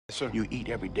Yes, sir. You eat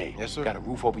every day. Yes, sir. Got a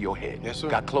roof over your head. Yes, sir.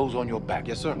 Got clothes on your back.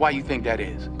 Yes, sir. Why you think that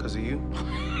is? Because of you.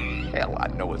 Hell, I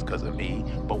know it's because of me,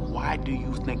 but why do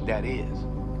you think that is?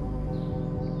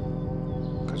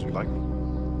 Because you like me.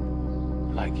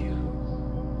 Like you.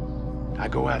 I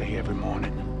go out of here every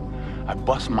morning. I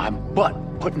bust my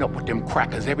butt putting up with them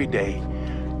crackers every day,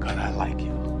 because I like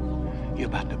you. You're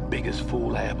about the biggest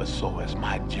fool I ever saw. It's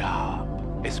my job.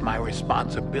 It's my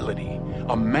responsibility.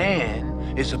 A man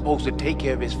is supposed to take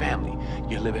care of his family.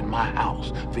 You live in my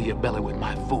house, fill your belly with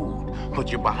my food,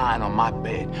 put your behind on my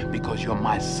bed because you're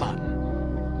my son.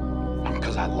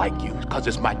 Because I like you, because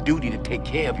it's my duty to take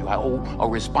care of you. I owe a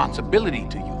responsibility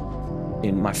to you.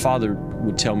 And my father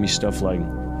would tell me stuff like, you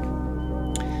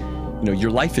know,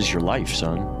 your life is your life,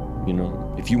 son. You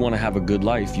know, if you want to have a good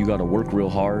life, you got to work real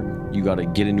hard. You got to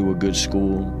get into a good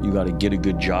school. You got to get a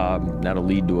good job. That'll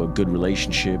lead to a good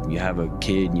relationship. You have a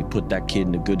kid and you put that kid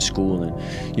in a good school,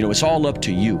 and, you know, it's all up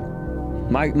to you.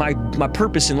 My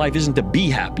purpose in life isn't to be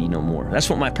happy no more. That's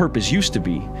what my purpose used to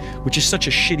be, which is such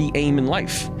a shitty aim in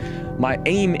life. My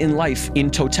aim in life, in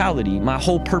totality, my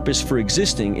whole purpose for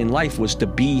existing in life was to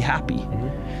be happy.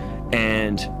 Mm-hmm.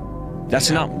 And that's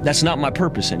not my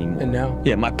purpose anymore. And now?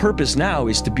 Yeah, my purpose now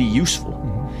is to be useful.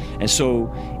 Mm-hmm. And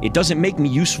so it doesn't make me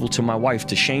useful to my wife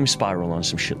to shame spiral on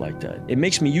some shit like that. It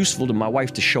makes me useful to my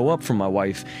wife to show up for my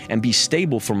wife and be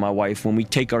stable for my wife when we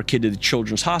take our kid to the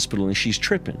children's hospital and she's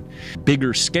tripping.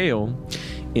 Bigger scale,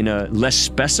 in a less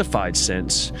specified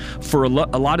sense, for a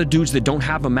lot of dudes that don't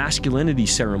have a masculinity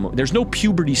ceremony. There's no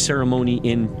puberty ceremony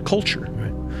in culture.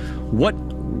 Right.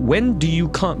 When do you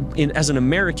come in as an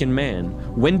American man?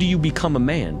 When do you become a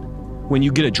man? When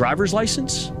you get a driver's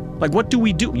license? Like, what do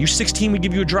we do? You're 16, we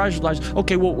give you a driver's license.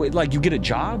 Okay, well, like, you get a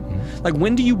job? Mm-hmm. Like,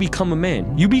 when do you become a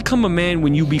man? You become a man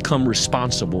when you become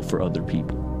responsible for other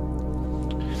people.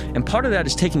 And part of that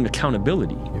is taking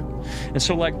accountability. And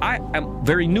so, like, I'm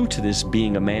very new to this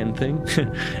being a man thing,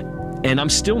 and I'm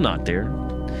still not there,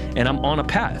 and I'm on a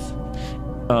path.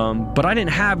 But I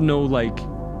didn't have no, like,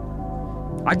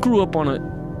 I grew up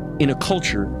in a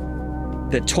culture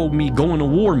that told me going to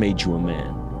war made you a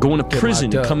man. Going to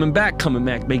prison and coming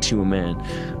back makes you a man.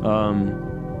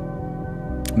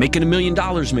 Making $1 million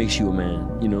makes you a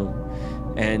man, you know,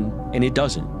 and it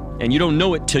doesn't. And you don't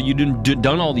know it till you've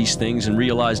done all these things and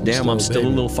realize, damn, I'm still a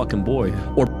little fucking boy.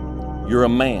 Or you're a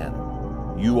man.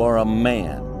 You are a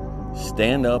man.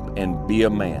 Stand up and be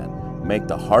a man. Make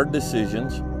the hard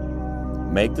decisions.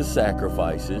 Make the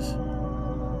sacrifices.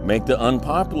 Make the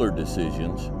unpopular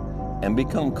decisions. And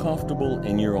become comfortable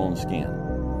in your own skin.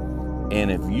 And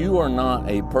if you are not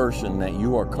a person that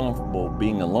you are comfortable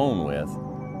being alone with,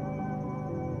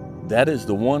 that is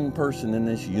the one person in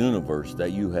this universe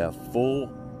that you have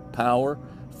full power,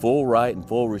 full right, and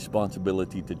full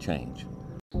responsibility to change.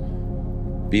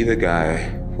 Be the guy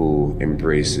who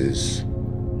embraces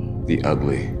the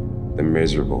ugly, the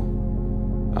miserable.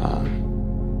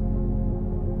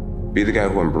 Be the guy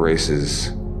who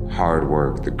embraces hard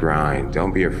work, the grind.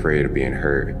 Don't be afraid of being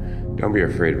hurt. Don't be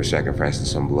afraid of sacrificing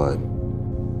some blood.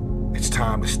 It's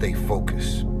time to stay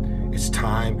focused. It's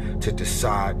time to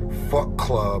decide, fuck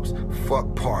clubs, fuck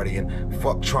partying,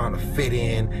 fuck trying to fit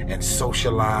in and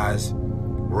socialize,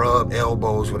 rub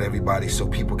elbows with everybody so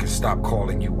people can stop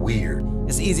calling you weird.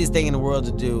 It's the easiest thing in the world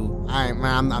to do.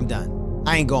 I'm done.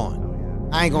 I ain't going.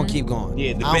 I ain't gonna keep going.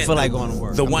 Yeah, I don't feel like going to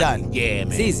work. I'm done. Yeah,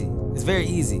 man. It's easy. It's very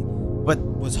easy. But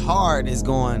what's hard is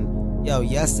going, yo,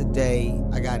 yesterday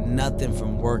I got nothing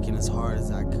from working as hard as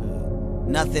I could.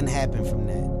 Nothing happened from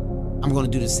that. I'm gonna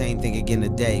do the same thing again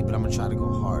today, but I'm gonna try to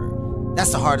go harder.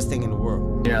 That's the hardest thing in the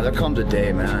world. Yeah, there comes a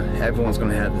day, man. Everyone's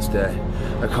gonna have this day.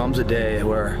 There comes a day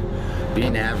where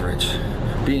being average,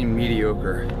 being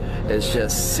mediocre is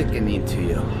just sickening to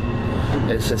you.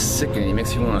 It's just sickening. It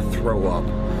makes you want to throw up.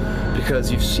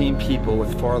 Because you've seen people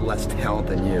with far less talent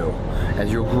than you.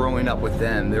 As you're growing up with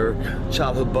them, their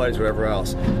childhood buddies, whatever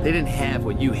else, they didn't have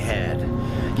what you had.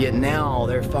 Yet now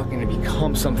they're fucking to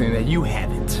become something that you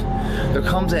haven't. There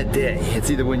comes that day. It's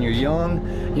either when you're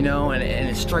young, you know, and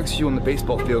it strikes you on the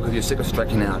baseball field because you're sick of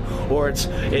striking out, or it's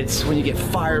when you get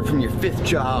fired from your 5th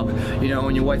job, you know,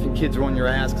 and your wife and kids are on your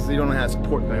ass because you don't know how to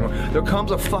support them anymore. There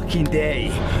comes a fucking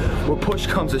day where push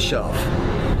comes to shove.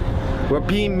 Where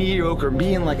being mediocre,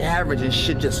 being like average and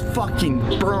shit just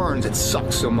fucking burns. It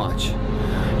sucks so much.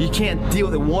 You can't deal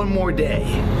with it one more day,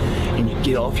 and you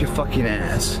get off your fucking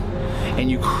ass, and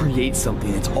you create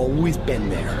something that's always been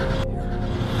there.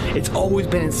 It's always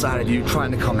been inside of you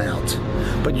trying to come out,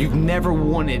 but you've never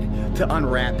wanted to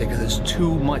unwrap it because it's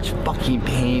too much fucking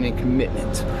pain and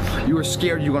commitment. You were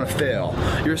scared you were gonna fail.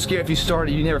 You were scared if you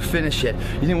started, you never finish it.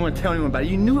 You didn't want to tell anyone about it.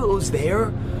 You knew it was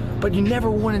there, but you never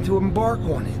wanted to embark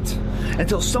on it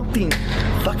until something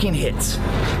fucking hits.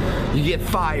 You get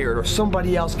fired or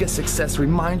somebody else gets success,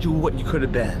 remind you of what you could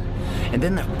have been. And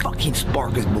then the fucking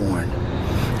spark is born.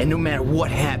 And no matter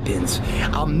what happens,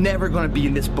 I'm never gonna be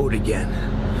in this boat again.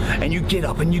 And you get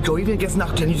up and you go, even if it gets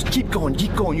knocked down, you just keep going,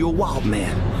 you're a wild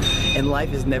man. And life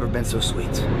has never been so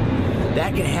sweet.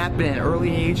 That can happen at an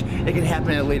early age, it can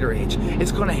happen at a later age.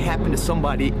 It's gonna happen to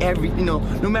somebody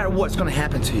no matter what, it's gonna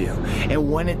happen to you.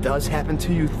 And when it does happen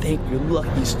to you, thank your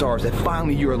lucky stars that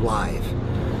finally you're alive.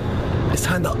 It's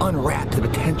time to unwrap the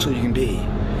potential you can be.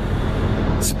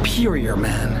 Superior,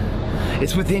 man.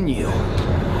 It's within you.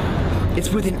 It's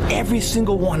within every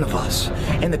single one of us.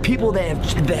 And the people that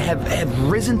have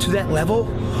risen to that level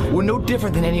were no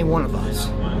different than any one of us.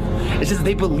 It's just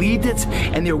they believed it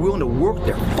and they were willing to work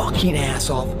their fucking ass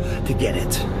off to get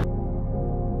it.